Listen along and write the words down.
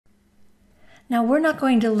Now, we're not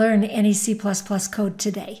going to learn any C++ code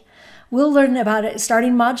today. We'll learn about it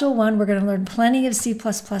starting Module 1. We're going to learn plenty of C++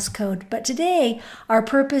 code. But today, our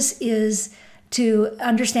purpose is to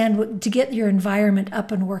understand, to get your environment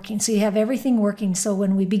up and working. So you have everything working. So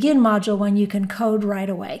when we begin Module 1, you can code right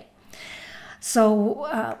away.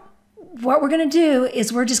 So what we're going to do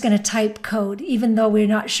is we're just going to type code, even though we're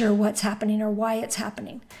not sure what's happening or why it's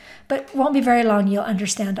happening. But it won't be very long. You'll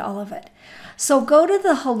understand all of it. So go to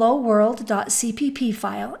the helloworld.cpp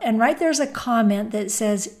file, and right there's a comment that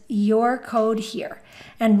says your code here.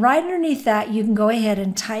 And right underneath that, you can go ahead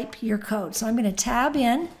and type your code. So I'm going to tab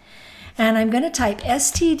in, and I'm going to type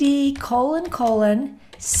std : cout,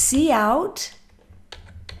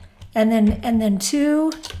 and then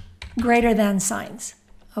 2 greater than signs.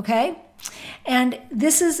 Okay? And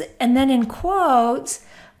this is, and then in quotes,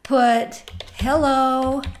 put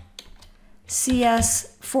hello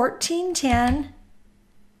CS 1410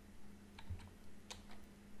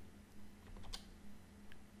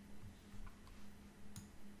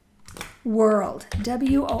 world,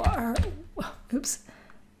 W-O-R, oops,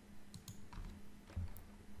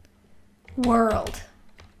 world.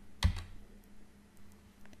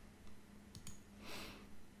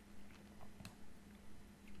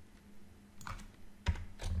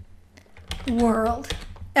 World.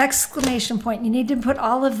 Exclamation point. You need to put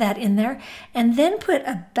all of that in there, and then put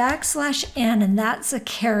a /n, and that's a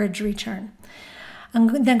carriage return.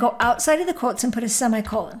 And then go outside of the quotes and put a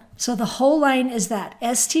semicolon. So the whole line is that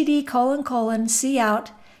std :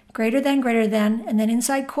 cout greater than, and then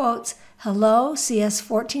inside quotes, hello CS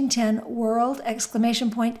 1410 world exclamation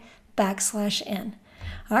point /n.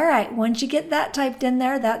 All right, once you get that typed in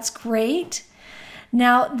there, that's great.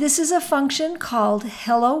 Now, this is a function called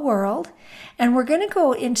hello world, and we're going to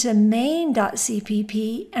go into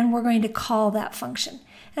main.cpp, and we're going to call that function.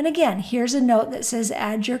 And again, here's a note that says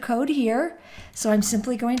add your code here. So I'm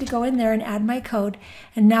simply going to go in there and add my code,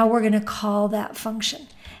 and now we're going to call that function.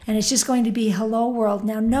 And it's just going to be hello world.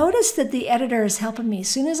 Now notice that the editor is helping me. As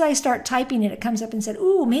soon as I start typing it, it comes up and said,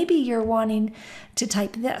 ooh, maybe you're wanting to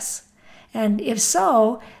type this. And if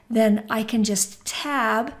so, then I can just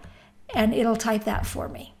tab and it'll type that for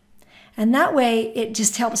me. And that way it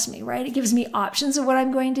just helps me, right? It gives me options of what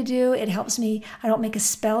I'm going to do. It helps me, I don't make a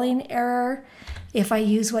spelling error if I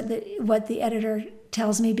use what the editor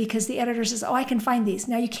tells me, because the editor says, oh, I can find these.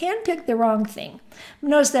 Now you can pick the wrong thing.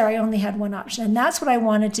 Notice there I only had one option, and that's what I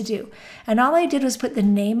wanted to do. And all I did was put the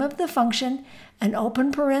name of the function, an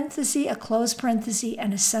open parenthesis, a closed parenthesis,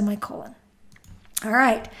 and a semicolon. All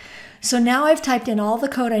right, so now I've typed in all the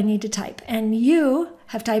code I need to type, and you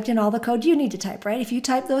have typed in all the code you need to type, right? If you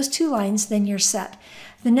type those 2 lines, then you're set.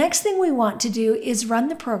 The next thing we want to do is run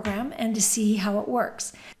the program and to see how it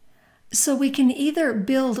works. So we can either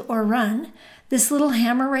build or run. This little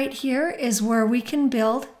hammer right here is where we can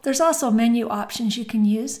build. There's also menu options you can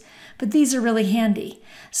use, but these are really handy.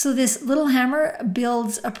 So this little hammer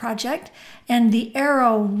builds a project, and the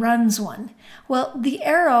arrow runs one. Well, the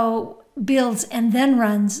arrow builds and then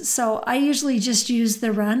runs, so I usually just use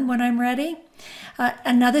the run when I'm ready.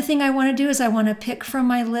 Another thing I want to do is I want to pick from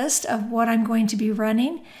my list of what I'm going to be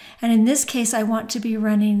running. And in this case, I want to be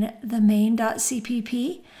running the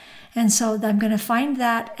main.cpp. And so I'm going to find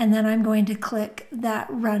that, and then I'm going to click that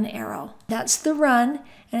run arrow. That's the run,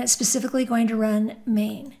 and it's specifically going to run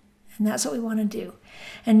main. And that's what we want to do.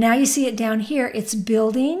 And now you see it down here. It's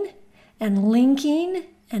building and linking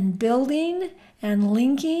and building and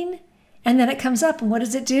linking. And then it comes up, and what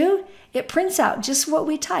does it do? It prints out just what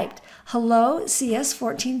we typed. Hello, CS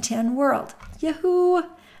 1410 world. Yahoo!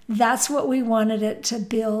 That's what we wanted it to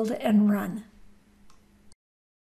build and run.